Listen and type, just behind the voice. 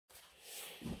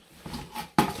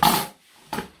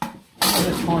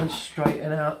going to try and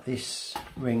straighten out this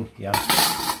ring here,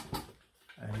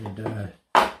 and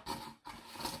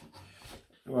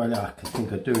well, I can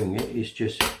think of doing it is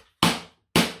just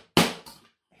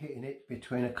hitting it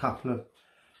between a couple of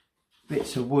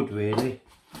bits of wood really.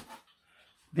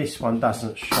 This one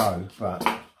doesn't show, but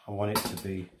I want it to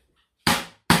be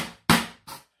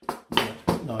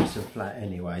nice and flat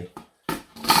anyway.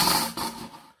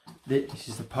 This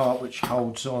is the part which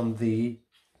holds on the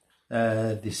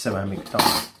ceramic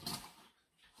die.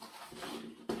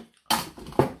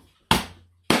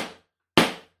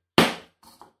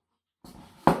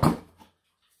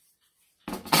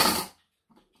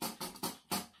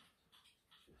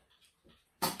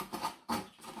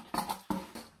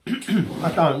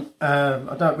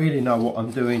 I don't really know what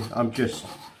I'm doing. I'm just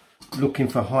looking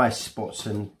for high spots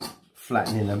and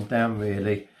flattening them down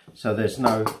really. So there's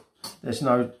no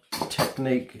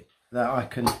technique that I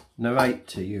can narrate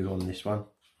to you on this one.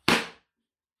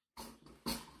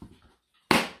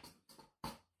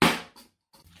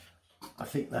 I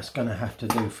think that's going to have to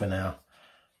do for now,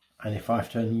 and if I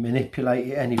have to manipulate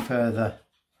it any further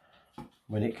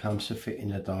when it comes to fitting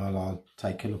the dial, I'll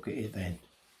take a look at it then.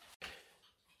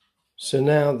 So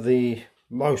now the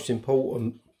most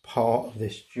important part of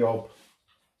this job,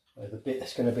 the bit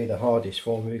that's going to be the hardest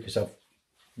for me, because I've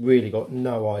really got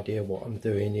no idea what I'm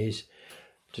doing, is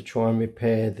to try and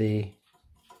repair the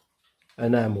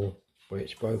enamel where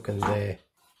it's broken there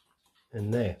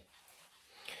and there.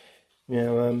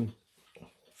 Now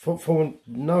for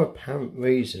no apparent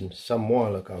reason, some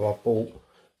while ago I bought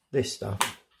this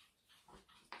stuff.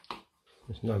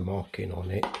 There's no marking on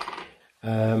it,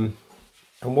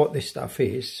 and what this stuff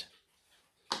is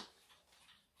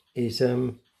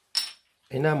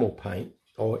enamel paint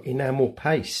or enamel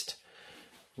paste.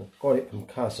 I've got it from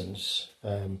Cousins.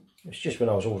 It's just when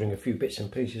I was ordering a few bits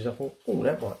and pieces, I thought, oh,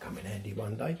 that might come in handy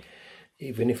one day,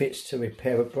 even if it's to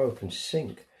repair a broken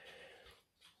sink.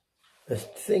 The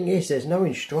thing is, there's no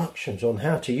instructions on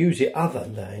how to use it other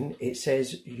than it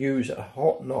says use a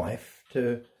hot knife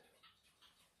to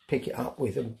pick it up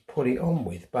with and put it on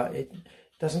with, but it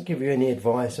doesn't give you any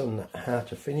advice on how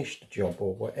to finish the job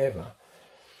or whatever.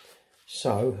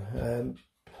 So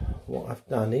what I've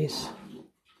done is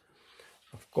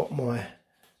I've got my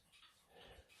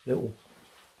little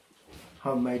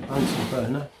homemade Bunsen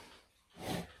burner.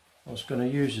 I was going to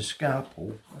use a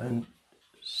scalpel and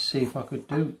see if I could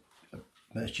do,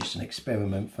 that's just an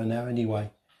experiment for now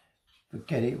anyway. If I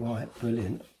get it right,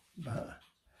 brilliant, but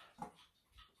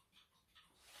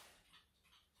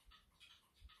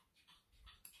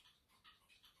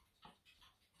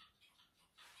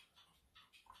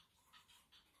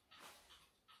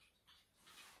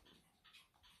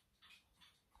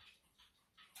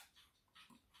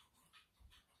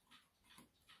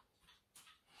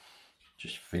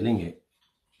just filling it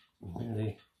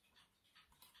really.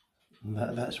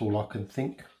 That's all I can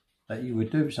think that you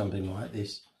would do something like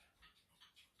this.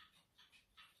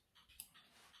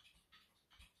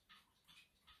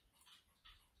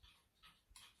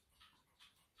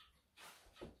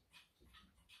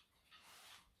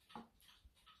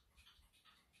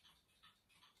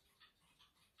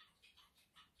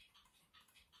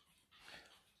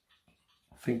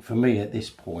 I think for me at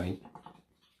this point,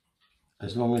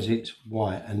 as long as it's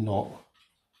white and not,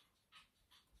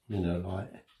 you know,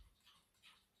 like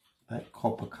that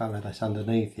copper colour that's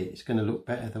underneath it, it's going to look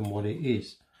better than what it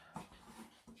is.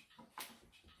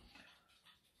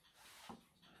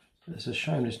 But it's a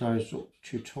shame there's no sort of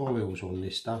tutorials on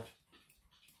this stuff.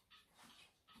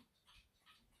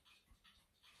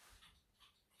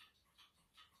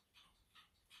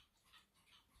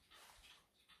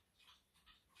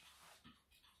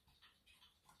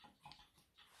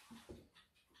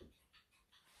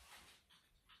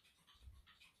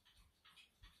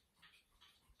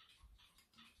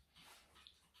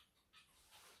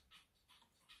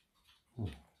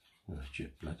 It's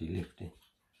just bloody lifting.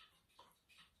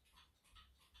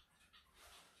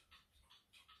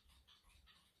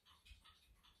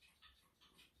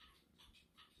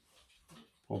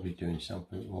 Probably doing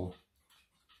something more.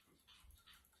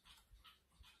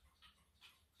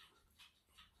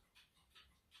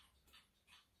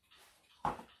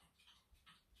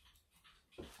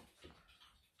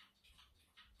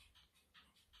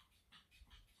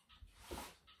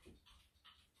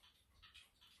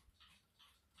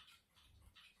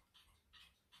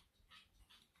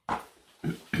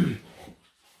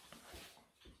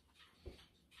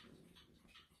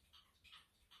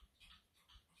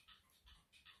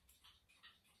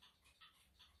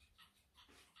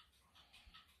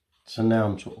 So now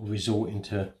I'm sort of resorting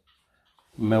to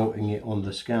melting it on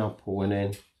the scalpel and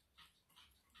then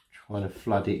kind of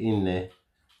flood it in there.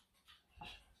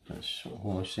 That sort of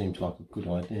almost seems like a good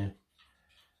idea.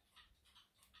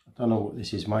 I don't know what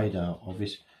this is made out of.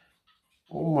 It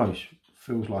almost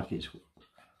feels like it's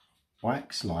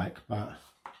wax-like, but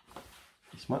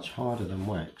it's much harder than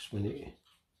wax when it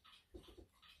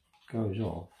goes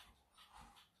off.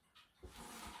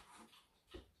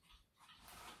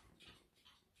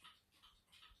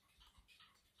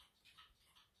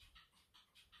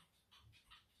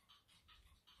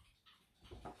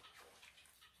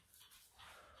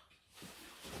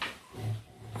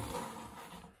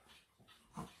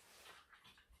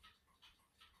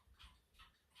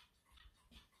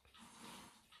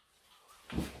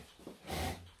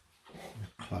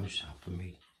 Close up of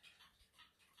me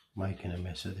making a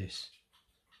mess of this.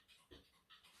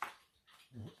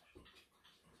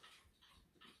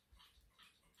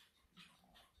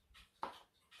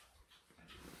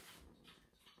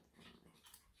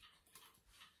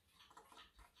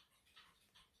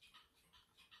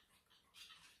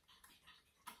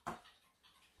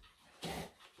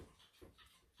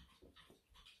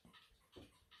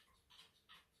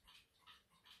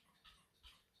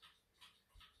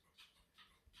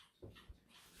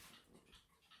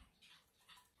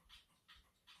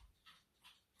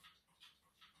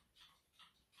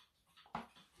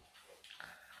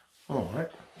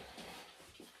 Alright,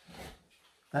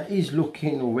 that is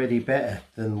looking already better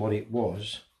than what it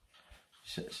was.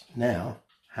 So now,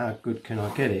 how good can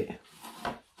I get it?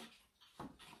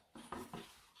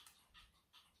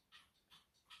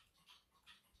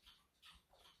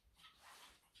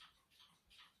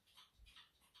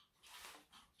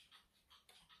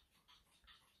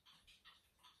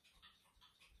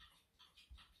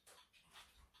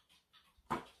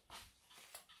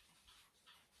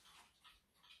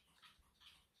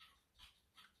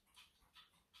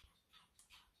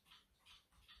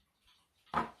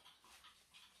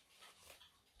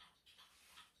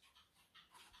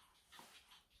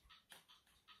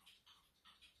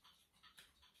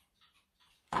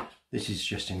 This is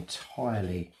just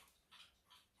entirely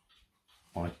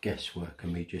my guesswork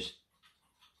and me just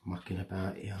mucking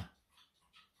about here.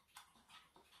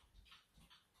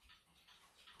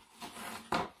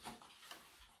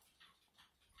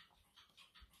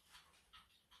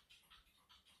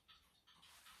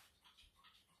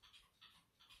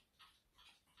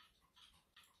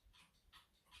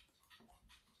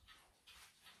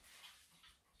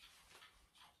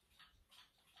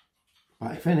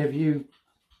 But if any of you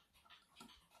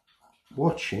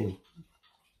watching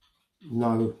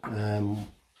know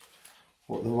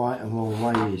what the right and wrong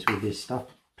way is with this stuff,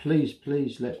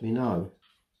 please let me know.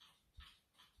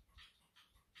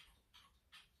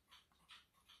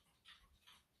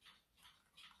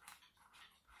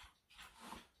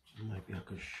 Maybe I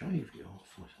could shave you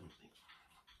off or something.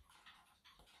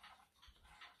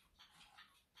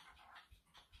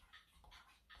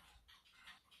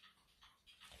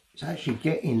 It's actually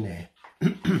getting there.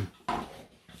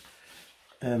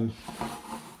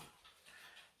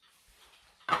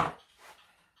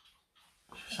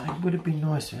 So it would have been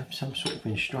nice to have some sort of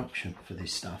instruction for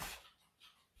this stuff.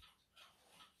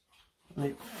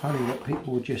 It's funny that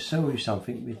people would just sell you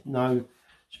something with no,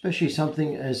 especially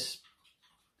something as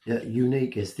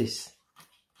unique as this,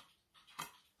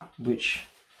 which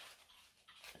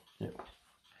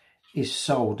is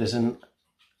sold as an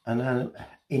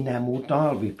enamel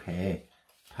dial repair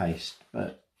paste.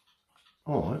 But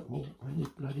alright, well, I need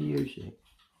to bloody use it.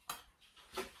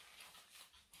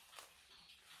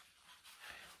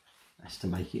 That's to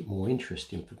make it more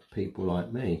interesting for people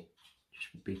like me.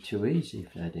 Just would be too easy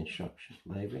if they had instructions,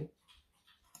 maybe.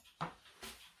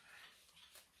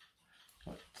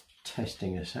 Like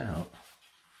testing us out.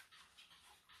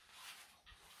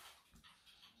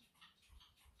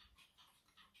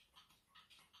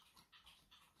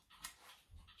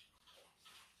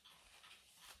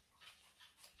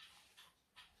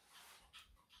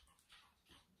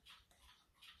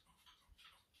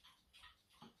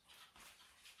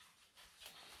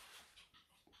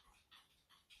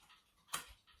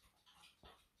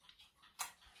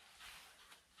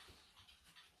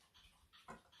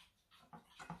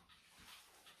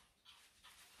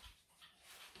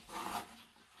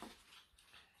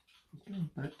 Going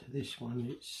back to this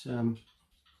one,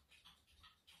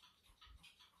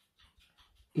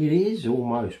 it is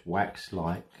almost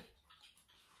wax-like.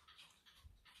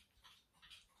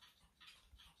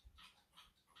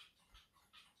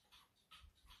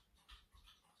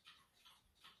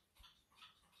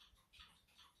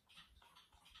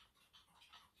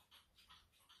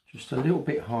 Just a little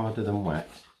bit harder than wax.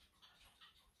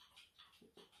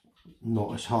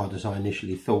 Not as hard as I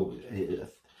initially thought.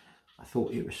 I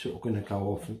thought it was sort of going to go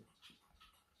off and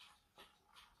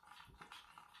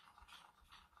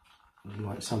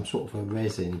like some sort of a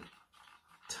resin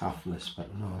toughness,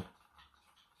 but no.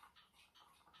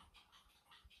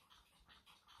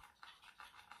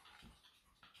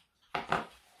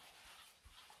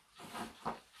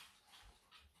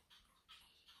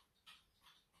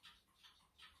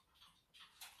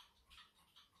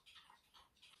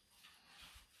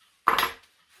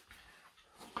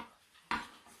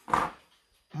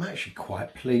 I'm actually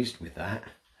quite pleased with that.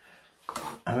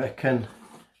 I reckon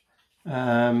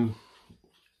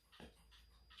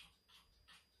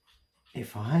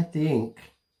if I had the ink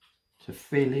to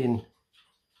fill in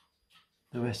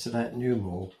the rest of that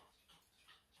numeral,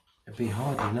 it'd be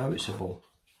hardly noticeable.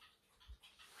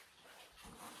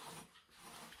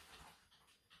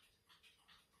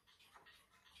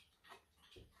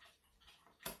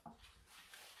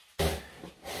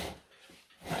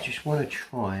 I just want to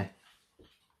try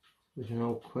with an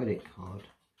old credit card,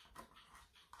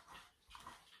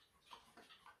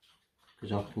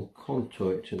 because I can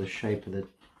contour it to the shape of the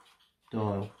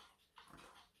dial.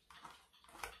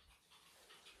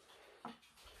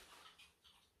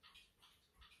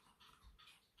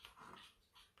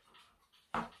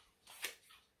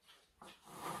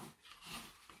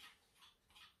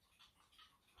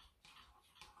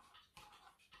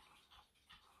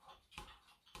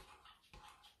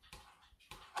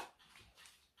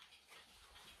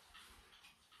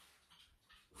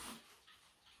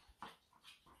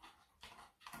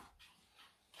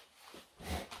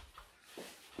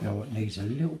 Now it needs a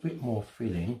little bit more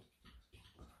filling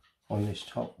on this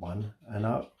top one, and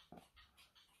I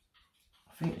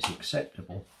think it's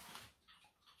acceptable.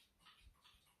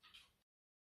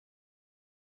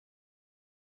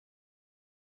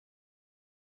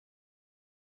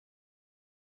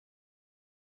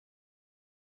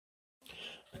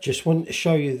 I just wanted to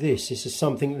show you this. This is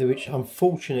something which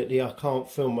unfortunately I can't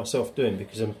film myself doing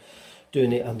because I'm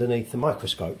doing it underneath the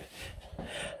microscope.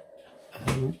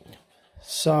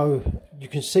 So you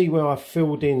can see where I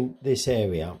filled in this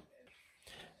area.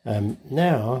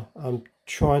 Now I'm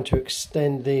trying to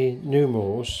extend the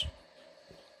numerals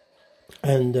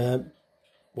and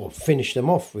well, finish them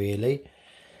off really.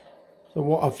 So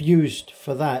what I've used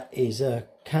for that is a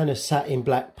can of satin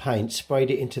black paint, sprayed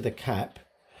it into the cap.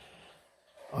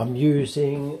 I'm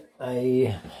using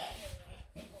a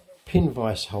pin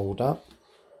vise holder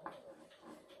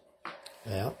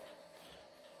there,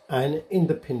 and in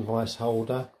the pin vise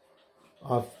holder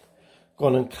I've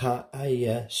gone and cut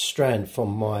a strand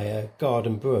from my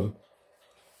garden broom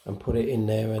and put it in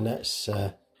there, and that's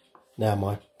now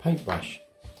my paintbrush.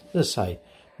 As I say,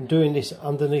 I'm doing this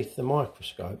underneath the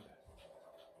microscope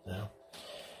now,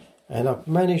 and I've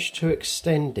managed to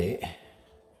extend it.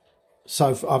 So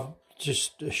I've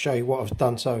just to show you what I've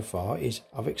done so far is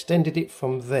I've extended it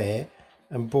from there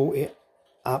and brought it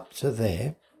up to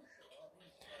there,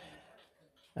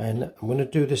 and I'm going to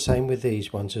do the same with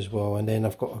these ones as well, and then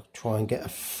I've got to try and get a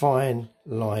fine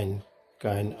line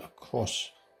going across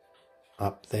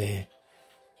up there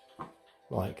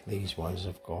like these ones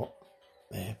I've got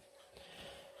there.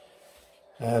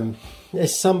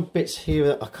 There's some bits here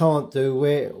that I can't do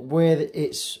where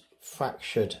it's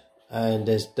fractured and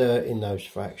there's dirt in those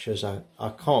fractures. I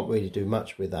can't really do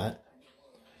much with that,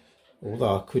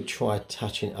 although I could try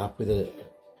touching it up with a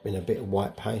bit of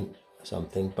white paint or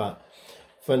something, but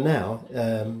for now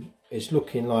it's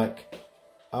looking like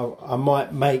I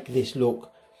might make this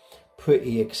look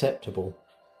pretty acceptable.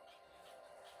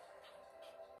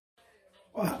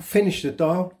 I finished the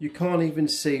dial. You can't even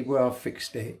see where I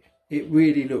fixed it. It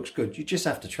really looks good. You just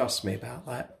have to trust me about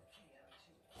that.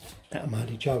 I'm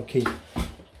only joking.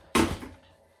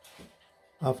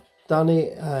 I've done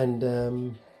it,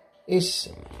 and it's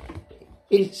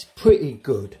pretty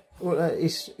good. Well,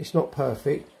 it's not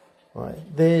perfect. Right,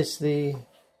 that's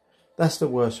the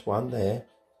worst one there.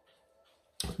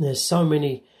 There's so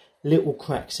many little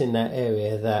cracks in that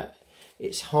area that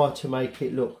it's hard to make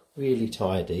it look really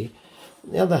tidy.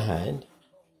 On the other hand,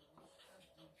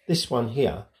 this one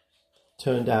here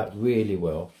turned out really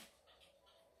well.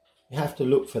 You have to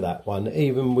look for that one,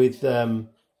 even with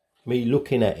me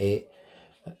looking at it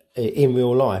in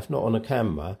real life, not on a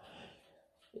camera.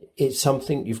 It's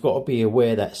something you've got to be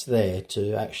aware that's there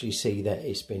to actually see that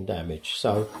it's been damaged.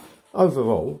 So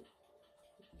overall,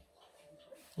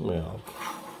 well,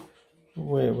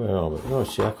 where are we? Oh,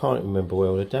 see, I can't remember where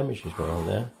all the damages were on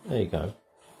there. There you go.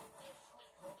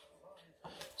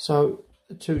 So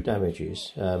the two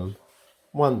damages,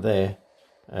 one there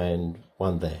and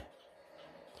one there.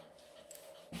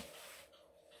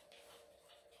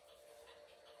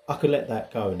 I could let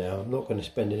that go now. I'm not going to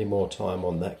spend any more time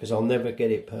on that because I'll never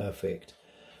get it perfect.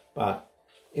 But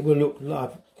it will look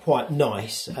quite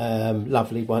nice,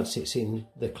 lovely once it's in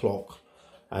the clock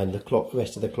and the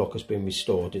rest of the clock has been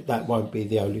restored. That won't be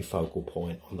the only focal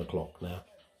point on the clock now.